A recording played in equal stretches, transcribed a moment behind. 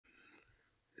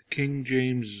King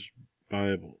James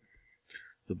Bible,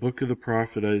 the book of the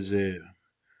prophet Isaiah,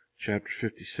 chapter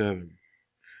 57.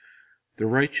 The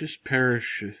righteous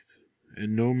perisheth,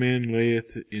 and no man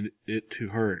layeth it to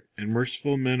heart, and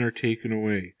merciful men are taken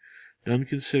away, none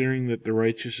considering that the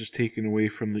righteous is taken away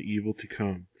from the evil to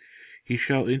come. He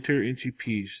shall enter into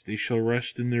peace, they shall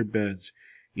rest in their beds,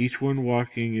 each one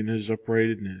walking in his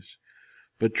uprightness.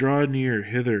 But draw near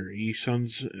hither, ye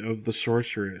sons of the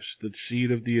sorceress, the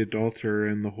seed of the adulterer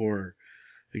and the whore.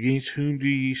 Against whom do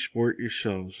ye sport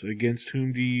yourselves? Against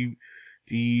whom do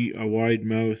ye a wide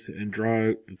mouth, and draw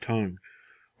out the tongue?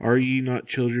 Are ye not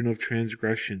children of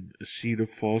transgression, a seed of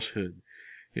falsehood?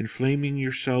 Inflaming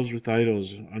yourselves with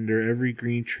idols under every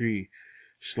green tree,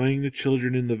 slaying the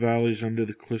children in the valleys under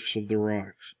the cliffs of the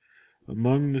rocks.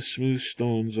 Among the smooth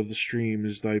stones of the stream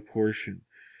is thy portion.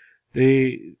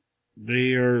 They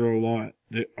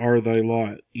are thy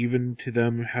lot, even to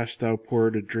them hast thou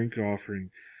poured a drink offering,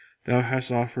 thou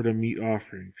hast offered a meat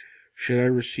offering. Should I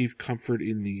receive comfort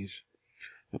in these?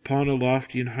 Upon a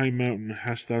lofty and high mountain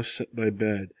hast thou set thy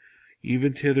bed,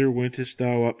 even thither wentest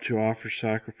thou up to offer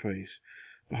sacrifice.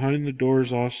 Behind the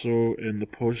doors also and the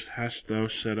posts hast thou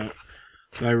set up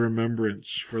thy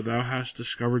remembrance, for thou hast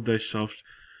discovered thyself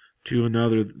to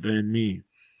another than me.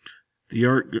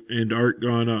 Art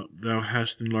gone up, thou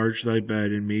hast enlarged thy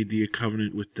bed, and made thee a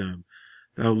covenant with them.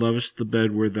 Thou lovest the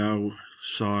bed where thou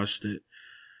sawest it.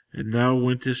 And thou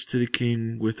wentest to the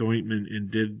king with ointment,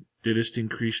 and didst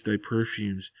increase thy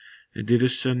perfumes, and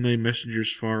didst send thy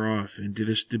messengers far off, and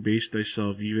didst debase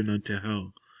thyself even unto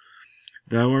hell.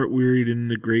 Thou art wearied in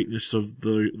the greatness of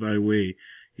thy way,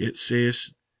 yet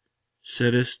saidst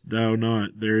thou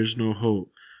not, there is no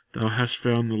hope. Thou hast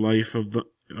found the life of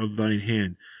thine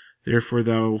hand. Therefore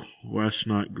thou wast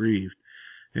not grieved.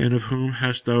 And of whom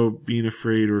hast thou been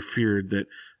afraid or feared, that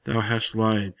thou hast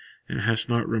lied, and hast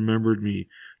not remembered me,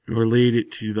 nor laid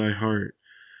it to thy heart?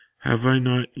 Have I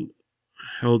not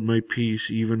held my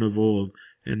peace even of old,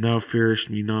 and thou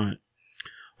fearest me not?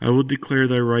 I will declare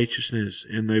thy righteousness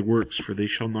and thy works, for they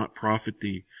shall not profit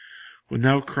thee. When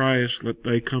thou criest, let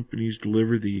thy companies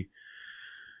deliver thee,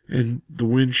 and the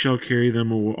wind shall carry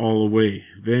them all away.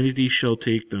 Vanity shall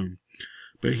take them.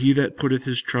 But he that putteth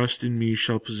his trust in me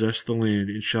shall possess the land,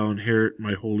 and shall inherit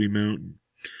my holy mountain.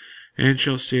 And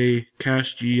shall say,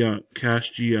 cast ye up,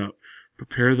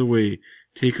 prepare the way,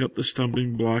 take up the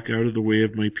stumbling block out of the way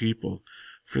of my people.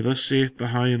 For thus saith the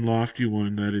high and lofty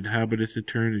one that inhabiteth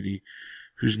eternity,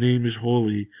 whose name is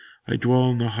holy. I dwell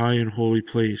in the high and holy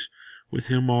place, with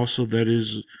him also that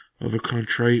is of a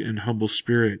contrite and humble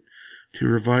spirit, to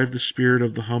revive the spirit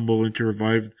of the humble, and to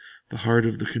revive the heart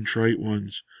of the contrite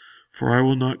ones. For I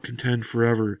will not contend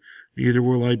forever, neither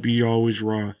will I be always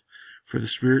wroth. For the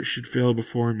spirit should fail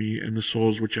before me, and the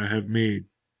souls which I have made.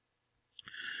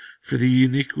 For the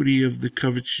iniquity of the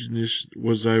covetousness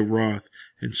was I wroth,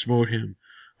 and smote him.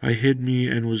 I hid me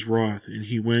and was wroth, and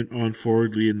he went on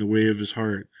forwardly in the way of his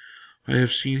heart. I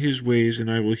have seen his ways, and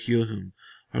I will heal him.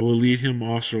 I will lead him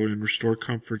also, and restore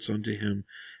comforts unto him,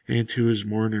 and to his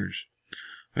mourners.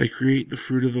 I create the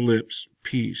fruit of the lips,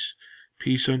 peace.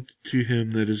 Peace unto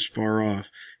him that is far off,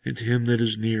 and to him that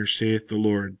is near, saith the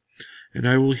Lord. And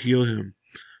I will heal him.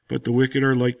 But the wicked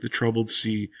are like the troubled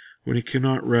sea, when it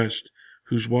cannot rest,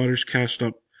 whose waters cast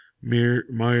up mire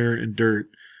and dirt.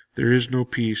 There is no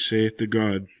peace, saith the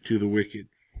God, to the wicked.